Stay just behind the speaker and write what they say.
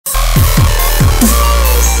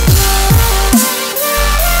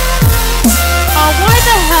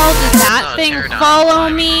thing, follow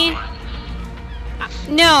me.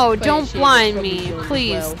 No, don't blind me.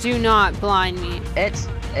 Please, do not blind me. It's.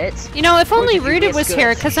 You know, if only Rooted was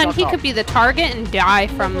here, because then he could be the target and die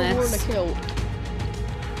from this. Let's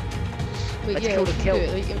kill the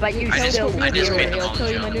kill. But you still I'll tell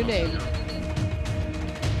you my new name.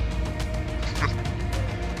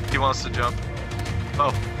 He wants to jump.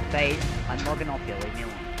 Oh. Fade, I'm logging off here, leave me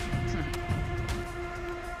alone.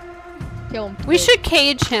 Kill him. We should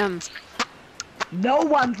cage him. No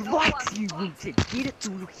one likes you, Rooted. Get it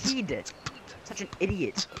through your head. Such an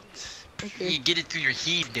idiot. Okay. You get it through your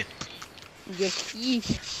head. Your feet.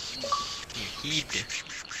 Your head.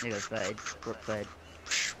 There goes Fade. Brook Fade.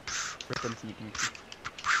 Rip internet connection.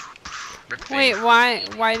 Wait,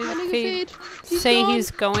 why did Fade say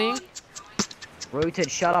he's going?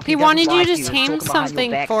 Rooted, shut up. He wanted doesn't you like to He's tame talking behind your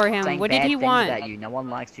something back, for him. saying What did bad he things want? about you. No one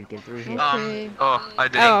likes you. Get through here. Okay. Oh, I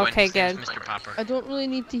did. Oh, okay, good. Mr. Popper. I don't really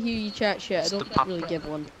need to hear you chat shit. I don't really give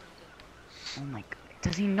one. Oh my god.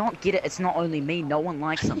 Does he not get it? It's not only me. No one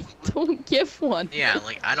likes him. Don't give one. Yeah,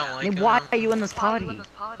 like, I don't like Then him. why are you in this party?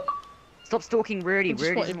 Stop stalking Rudy. I just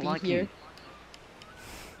Rudy want to doesn't be like here. you.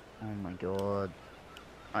 Oh my god.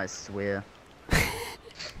 I swear.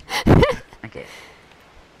 Okay.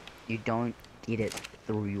 You don't get it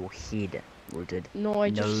through your head, Rooted. No, I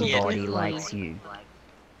just Nobody don't likes you.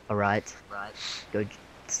 Alright? Go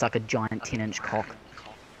suck a giant 10-inch cock.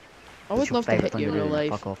 I would It's your love to favourite hit thing you in to real do. life.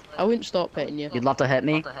 Fuck off. I wouldn't stop hitting you. You'd love to hit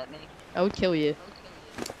me? I would kill you.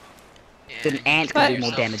 Then an ant can do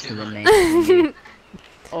more damage to than me.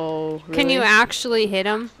 Oh, really? Can you actually hit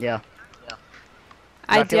him? Yeah.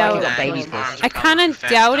 I I feel like doubt. you got babies first. I kind of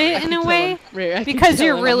doubt it in a way Right, I can because tell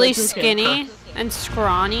you're I'm really not joking. skinny and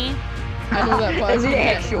scrawny. I know that, but I Is can it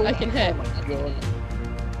hit. actual? I can hit. Oh my god.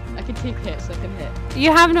 I can take hits. I can hit.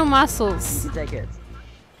 You have no muscles. You take it.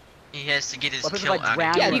 He has to get his What if kill I out drown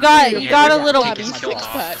of you? here. You got a Yeah, little take his kill six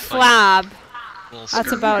off. pack. flab. Little That's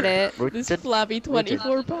screw. about it. This Rooted. flabby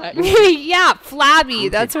 24 pack. Yeah, flabby.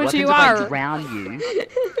 That's what you If I are. drown you?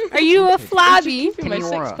 Are you a flabby? My Timmy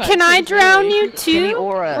Aura. six-pack Can I is drown really- you Timmy too?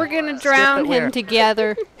 Aura. We're gonna Step drown it where? him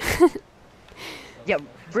together. Yeah.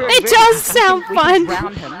 It does sound we fun.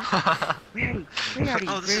 can drown him. Rudy,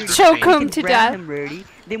 Oh, this is Choke insane. him we to can drown death. him, Rudy.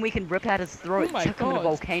 Then we can rip out his throat, Oh my chuck him in a God.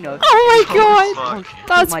 volcano. Oh my god, Fuck.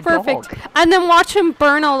 that's my perfect. dog. And then watch him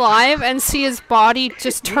burn alive and see his body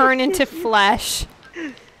just turn into flesh.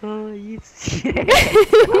 Oh, yes.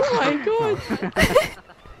 Oh my god.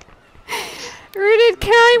 Rooted,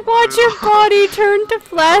 can I watch your body turn to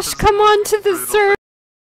flesh? Come on to the server.